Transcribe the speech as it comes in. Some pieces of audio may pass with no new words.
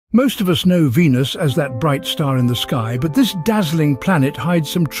Most of us know Venus as that bright star in the sky, but this dazzling planet hides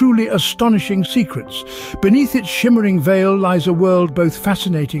some truly astonishing secrets. Beneath its shimmering veil lies a world both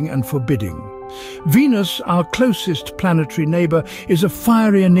fascinating and forbidding. Venus, our closest planetary neighbour, is a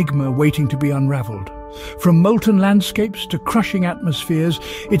fiery enigma waiting to be unravelled. From molten landscapes to crushing atmospheres,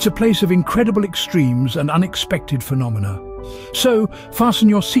 it's a place of incredible extremes and unexpected phenomena. So, fasten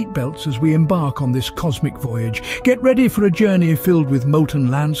your seatbelts as we embark on this cosmic voyage. Get ready for a journey filled with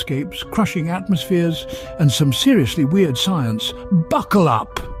molten landscapes, crushing atmospheres, and some seriously weird science. Buckle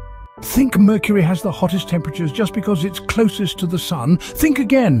up! Think Mercury has the hottest temperatures just because it's closest to the Sun? Think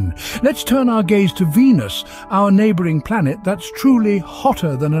again. Let's turn our gaze to Venus, our neighbouring planet that's truly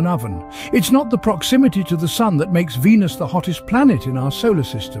hotter than an oven. It's not the proximity to the Sun that makes Venus the hottest planet in our solar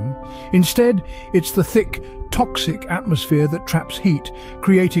system. Instead, it's the thick, toxic atmosphere that traps heat,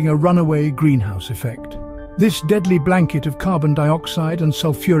 creating a runaway greenhouse effect. This deadly blanket of carbon dioxide and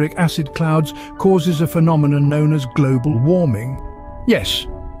sulfuric acid clouds causes a phenomenon known as global warming. Yes,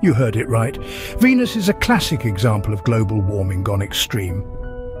 you heard it right. Venus is a classic example of global warming gone extreme.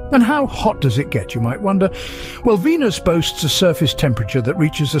 And how hot does it get, you might wonder? Well, Venus boasts a surface temperature that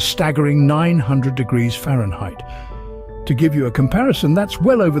reaches a staggering 900 degrees Fahrenheit. To give you a comparison, that's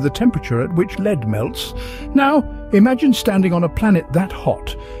well over the temperature at which lead melts. Now, imagine standing on a planet that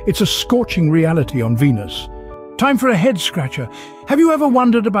hot. It's a scorching reality on Venus. Time for a head-scratcher. Have you ever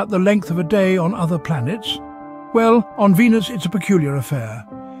wondered about the length of a day on other planets? Well, on Venus it's a peculiar affair.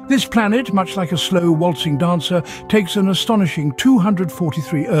 This planet, much like a slow waltzing dancer, takes an astonishing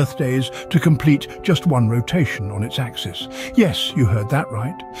 243 Earth days to complete just one rotation on its axis. Yes, you heard that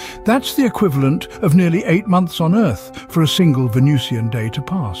right. That's the equivalent of nearly 8 months on Earth for a single Venusian day to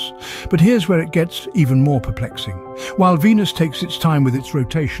pass. But here's where it gets even more perplexing. While Venus takes its time with its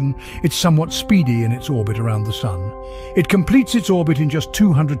rotation, it's somewhat speedy in its orbit around the Sun. It completes its orbit in just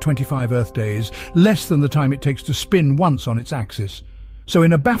 225 Earth days, less than the time it takes to spin once on its axis. So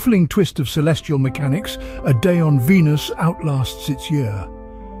in a baffling twist of celestial mechanics, a day on Venus outlasts its year.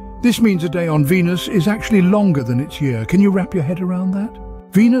 This means a day on Venus is actually longer than its year. Can you wrap your head around that?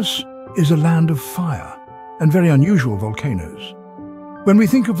 Venus is a land of fire and very unusual volcanoes. When we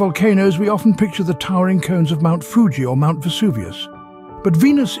think of volcanoes, we often picture the towering cones of Mount Fuji or Mount Vesuvius. But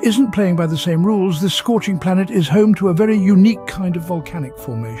Venus isn't playing by the same rules. This scorching planet is home to a very unique kind of volcanic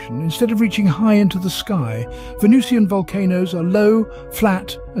formation. Instead of reaching high into the sky, Venusian volcanoes are low,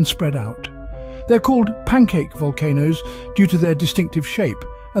 flat, and spread out. They're called pancake volcanoes due to their distinctive shape,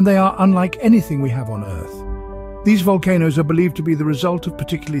 and they are unlike anything we have on Earth. These volcanoes are believed to be the result of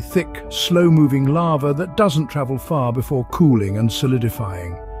particularly thick, slow-moving lava that doesn't travel far before cooling and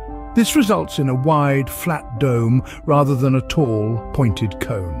solidifying. This results in a wide, flat dome rather than a tall, pointed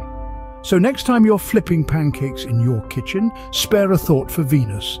cone. So next time you're flipping pancakes in your kitchen, spare a thought for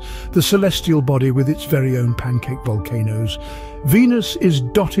Venus, the celestial body with its very own pancake volcanoes. Venus is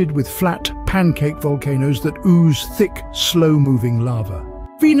dotted with flat, pancake volcanoes that ooze thick, slow-moving lava.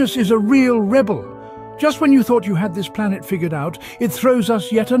 Venus is a real rebel. Just when you thought you had this planet figured out, it throws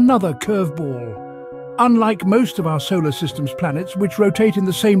us yet another curveball. Unlike most of our solar system's planets, which rotate in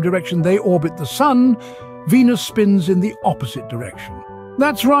the same direction they orbit the Sun, Venus spins in the opposite direction.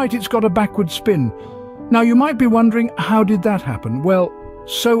 That's right, it's got a backward spin. Now you might be wondering, how did that happen? Well,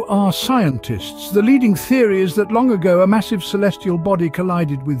 so are scientists. The leading theory is that long ago a massive celestial body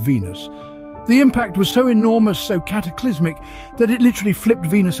collided with Venus. The impact was so enormous, so cataclysmic, that it literally flipped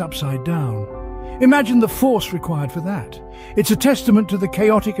Venus upside down. Imagine the force required for that. It's a testament to the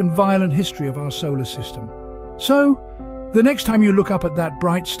chaotic and violent history of our solar system. So, the next time you look up at that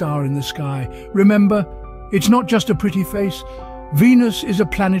bright star in the sky, remember, it's not just a pretty face. Venus is a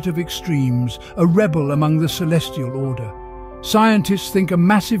planet of extremes, a rebel among the celestial order. Scientists think a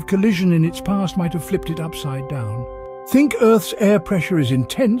massive collision in its past might have flipped it upside down. Think Earth's air pressure is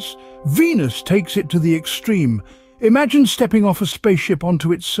intense? Venus takes it to the extreme. Imagine stepping off a spaceship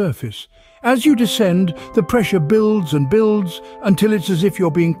onto its surface. As you descend, the pressure builds and builds until it's as if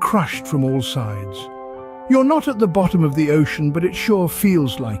you're being crushed from all sides. You're not at the bottom of the ocean, but it sure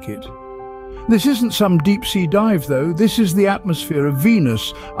feels like it. This isn't some deep-sea dive, though. This is the atmosphere of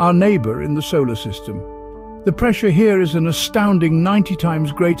Venus, our neighbour in the solar system. The pressure here is an astounding 90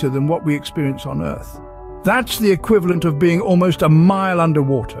 times greater than what we experience on Earth. That's the equivalent of being almost a mile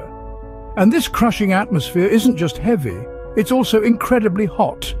underwater. And this crushing atmosphere isn't just heavy, it's also incredibly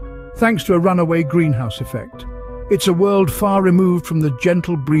hot, thanks to a runaway greenhouse effect. It's a world far removed from the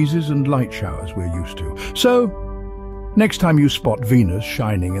gentle breezes and light showers we're used to. So, next time you spot Venus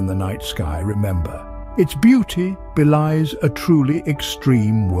shining in the night sky, remember, its beauty belies a truly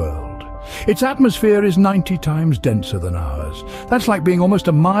extreme world. Its atmosphere is 90 times denser than ours. That's like being almost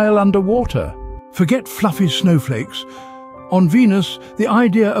a mile underwater. Forget fluffy snowflakes. On Venus, the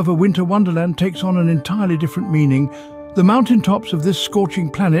idea of a winter wonderland takes on an entirely different meaning. The mountaintops of this scorching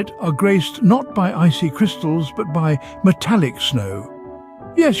planet are graced not by icy crystals, but by metallic snow.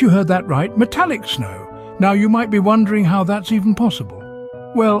 Yes, you heard that right, metallic snow. Now you might be wondering how that's even possible.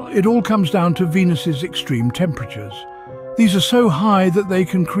 Well, it all comes down to Venus's extreme temperatures. These are so high that they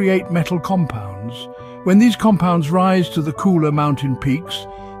can create metal compounds. When these compounds rise to the cooler mountain peaks,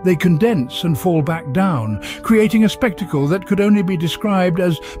 they condense and fall back down, creating a spectacle that could only be described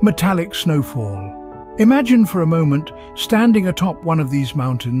as metallic snowfall. Imagine for a moment standing atop one of these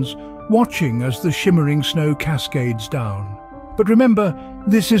mountains, watching as the shimmering snow cascades down. But remember,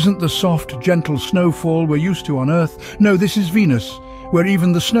 this isn't the soft, gentle snowfall we're used to on Earth. No, this is Venus, where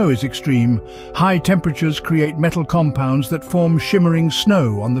even the snow is extreme. High temperatures create metal compounds that form shimmering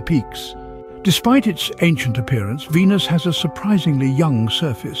snow on the peaks. Despite its ancient appearance, Venus has a surprisingly young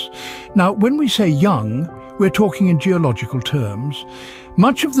surface. Now, when we say young, we're talking in geological terms.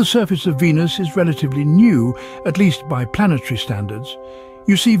 Much of the surface of Venus is relatively new, at least by planetary standards.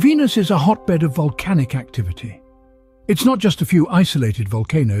 You see, Venus is a hotbed of volcanic activity. It's not just a few isolated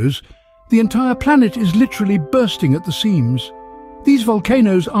volcanoes. The entire planet is literally bursting at the seams. These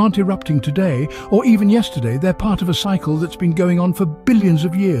volcanoes aren't erupting today, or even yesterday. They're part of a cycle that's been going on for billions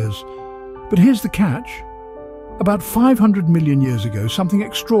of years. But here's the catch. About 500 million years ago, something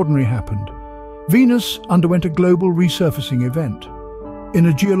extraordinary happened. Venus underwent a global resurfacing event. In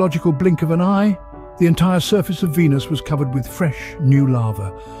a geological blink of an eye, the entire surface of Venus was covered with fresh, new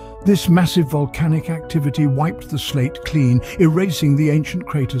lava. This massive volcanic activity wiped the slate clean, erasing the ancient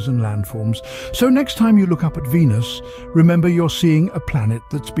craters and landforms. So next time you look up at Venus, remember you're seeing a planet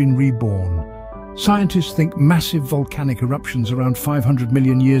that's been reborn. Scientists think massive volcanic eruptions around 500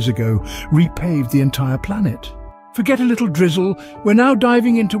 million years ago repaved the entire planet. Forget a little drizzle, we're now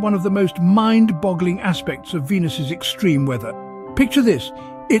diving into one of the most mind-boggling aspects of Venus's extreme weather. Picture this,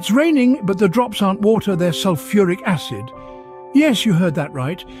 it's raining, but the drops aren't water, they're sulfuric acid. Yes, you heard that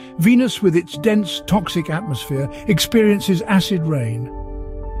right. Venus, with its dense, toxic atmosphere, experiences acid rain.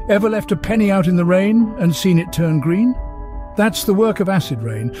 Ever left a penny out in the rain and seen it turn green? That's the work of acid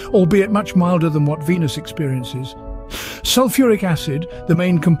rain, albeit much milder than what Venus experiences. Sulfuric acid, the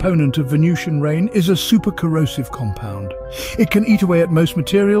main component of Venusian rain, is a supercorrosive compound. It can eat away at most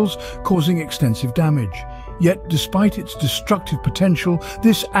materials, causing extensive damage. Yet, despite its destructive potential,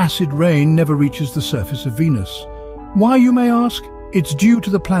 this acid rain never reaches the surface of Venus. Why, you may ask? It's due to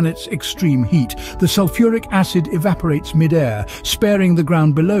the planet's extreme heat. The sulfuric acid evaporates mid-air, sparing the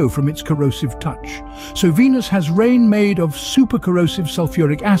ground below from its corrosive touch. So Venus has rain made of supercorrosive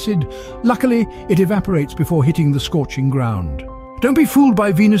sulfuric acid. Luckily, it evaporates before hitting the scorching ground. Don't be fooled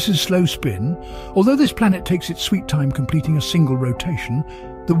by Venus's slow spin. Although this planet takes its sweet time completing a single rotation,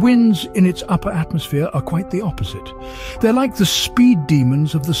 the winds in its upper atmosphere are quite the opposite. They're like the speed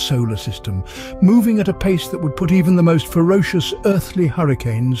demons of the solar system, moving at a pace that would put even the most ferocious earthly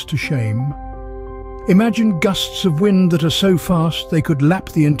hurricanes to shame. Imagine gusts of wind that are so fast they could lap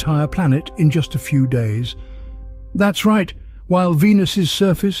the entire planet in just a few days. That's right, while Venus's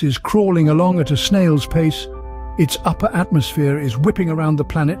surface is crawling along at a snail's pace, its upper atmosphere is whipping around the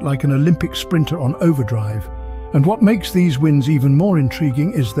planet like an Olympic sprinter on overdrive. And what makes these winds even more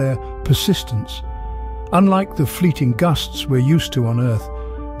intriguing is their persistence. Unlike the fleeting gusts we're used to on Earth,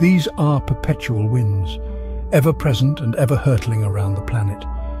 these are perpetual winds, ever present and ever hurtling around the planet.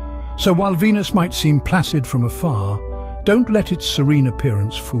 So while Venus might seem placid from afar, don't let its serene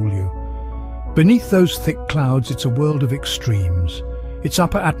appearance fool you. Beneath those thick clouds, it's a world of extremes. Its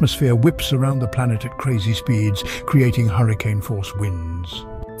upper atmosphere whips around the planet at crazy speeds, creating hurricane-force winds.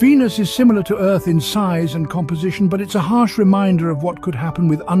 Venus is similar to Earth in size and composition, but it's a harsh reminder of what could happen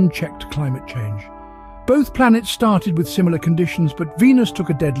with unchecked climate change. Both planets started with similar conditions, but Venus took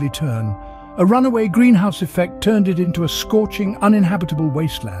a deadly turn. A runaway greenhouse effect turned it into a scorching, uninhabitable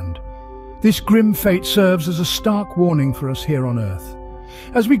wasteland. This grim fate serves as a stark warning for us here on Earth.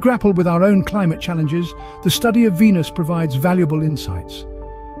 As we grapple with our own climate challenges, the study of Venus provides valuable insights.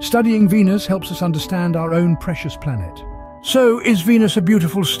 Studying Venus helps us understand our own precious planet. So, is Venus a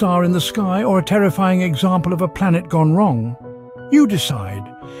beautiful star in the sky or a terrifying example of a planet gone wrong? You decide.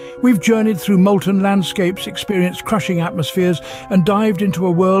 We've journeyed through molten landscapes, experienced crushing atmospheres, and dived into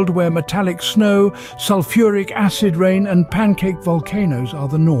a world where metallic snow, sulfuric acid rain, and pancake volcanoes are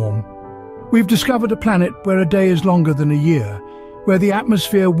the norm. We've discovered a planet where a day is longer than a year, where the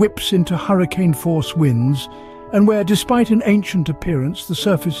atmosphere whips into hurricane-force winds, and where, despite an ancient appearance, the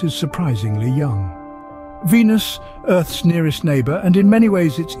surface is surprisingly young. Venus, Earth's nearest neighbour, and in many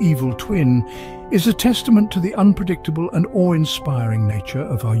ways its evil twin, is a testament to the unpredictable and awe-inspiring nature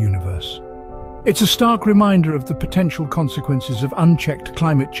of our universe. It's a stark reminder of the potential consequences of unchecked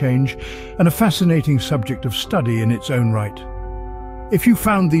climate change and a fascinating subject of study in its own right. If you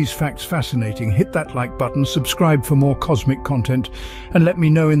found these facts fascinating, hit that like button, subscribe for more cosmic content, and let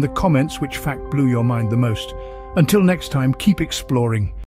me know in the comments which fact blew your mind the most. Until next time, keep exploring.